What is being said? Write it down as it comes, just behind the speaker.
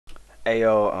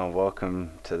Ayo and welcome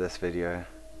to this video.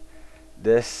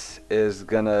 This is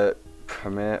gonna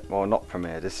premiere, well not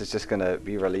premiere, this is just gonna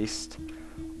be released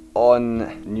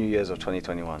on New Year's of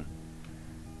 2021.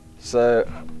 So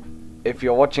if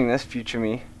you're watching this, future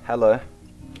me, hello,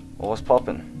 what's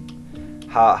poppin'?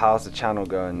 How's the channel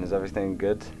going? Is everything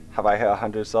good? Have I hit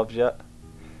 100 subs yet?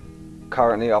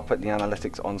 Currently I'll put the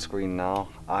analytics on screen now.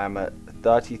 I am at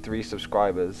 33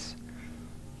 subscribers,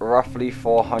 roughly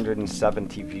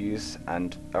 470 views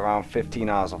and around 15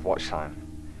 hours of watch time,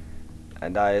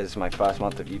 and that is my first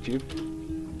month of YouTube.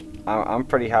 I'm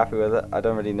pretty happy with it. I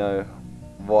don't really know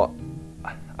what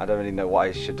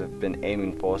I should have been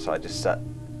aiming for, so I just set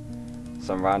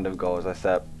some random goals. I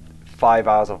set 5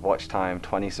 hours of watch time,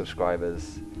 20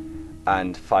 subscribers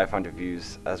and 500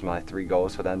 views as my 3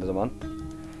 goals for the end of the month.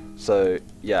 So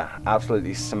yeah,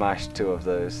 absolutely smashed 2 of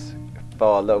those.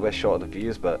 Fell a little bit short of the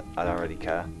views, but I don't really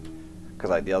care,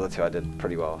 because like the other 2 I did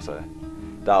pretty well, so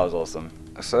that was awesome.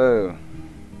 So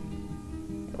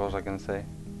what was I gonna say?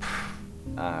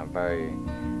 Very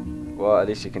well, at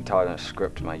least you can tell I don't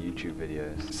script my YouTube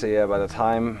videos. So yeah, by the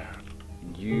time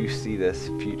you see this,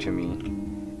 future me,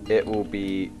 it will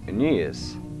be New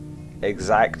Year's.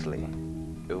 Exactly.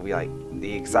 It will be like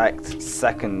the exact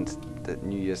second that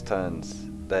New Year's turns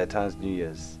New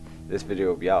Year's, this video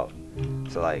will be out.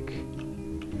 So like,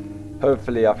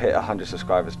 hopefully I've hit 100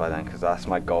 subscribers by then, because that's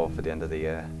my goal for the end of the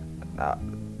year.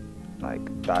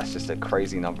 That's just a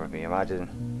crazy number of me. Imagine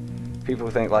people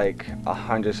think like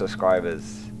 100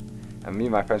 subscribers, and me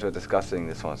and my friends were discussing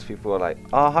this once. People were like,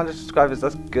 oh, 100 subscribers,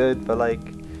 that's good, but like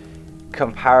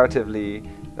comparatively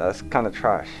that's kind of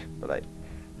trash. But like,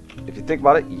 if you think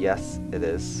about it, yes it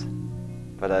is.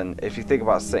 But then if you think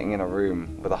about sitting in a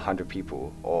room with 100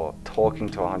 people or talking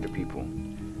to 100 people,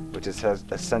 which is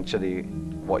essentially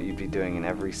what you'd be doing in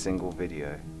every single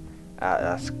video,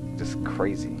 that's just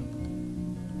crazy.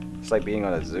 It's like being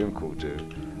on a Zoom call to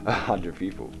 100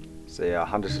 people. So yeah,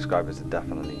 100 subscribers are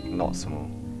definitely not small.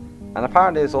 And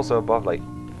apparently it's also above like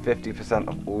 50%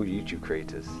 of all YouTube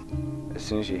creators. As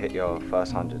soon as you hit your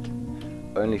first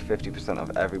 100, only 50%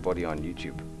 of everybody on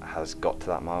YouTube has got to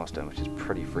that milestone, which is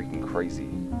pretty freaking crazy.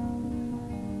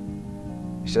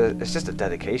 It's just a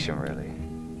dedication, really.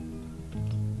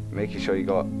 Making sure you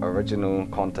got original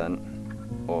content,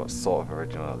 or sort of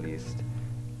original at least,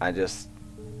 and just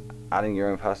adding your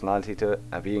own personality to it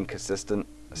and being consistent,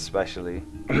 especially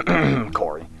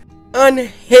Corey.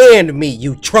 Unhand me,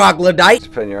 you troglodyte!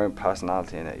 Just putting your own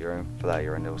personality in it, your own flair,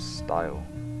 your own little style.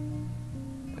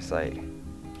 It's like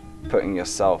putting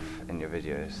yourself in your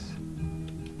videos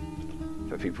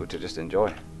for people to just enjoy.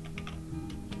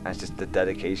 And it's just the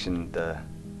dedication, the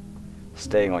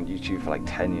staying on YouTube for like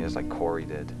 10 years like Corey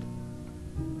did.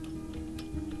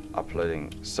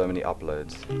 Uploading so many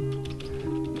uploads.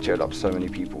 Cheered up so many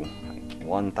people. Like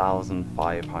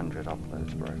 1,500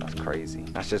 uploads, bro. That's crazy.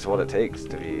 That's just what it takes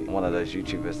to be one of those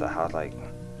YouTubers that has like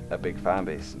a big fan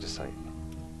base, and just like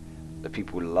the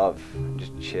people love, and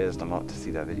just cheers them up to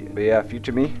see that video. But yeah,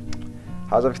 future me,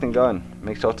 how's everything going?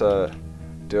 Make sure to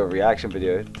do a reaction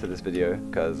video to this video,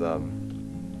 because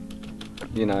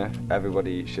you know,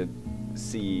 everybody should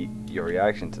see your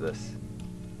reaction to this.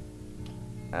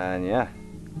 And yeah,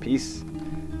 peace.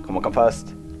 Come on, come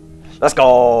first. Let's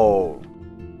go.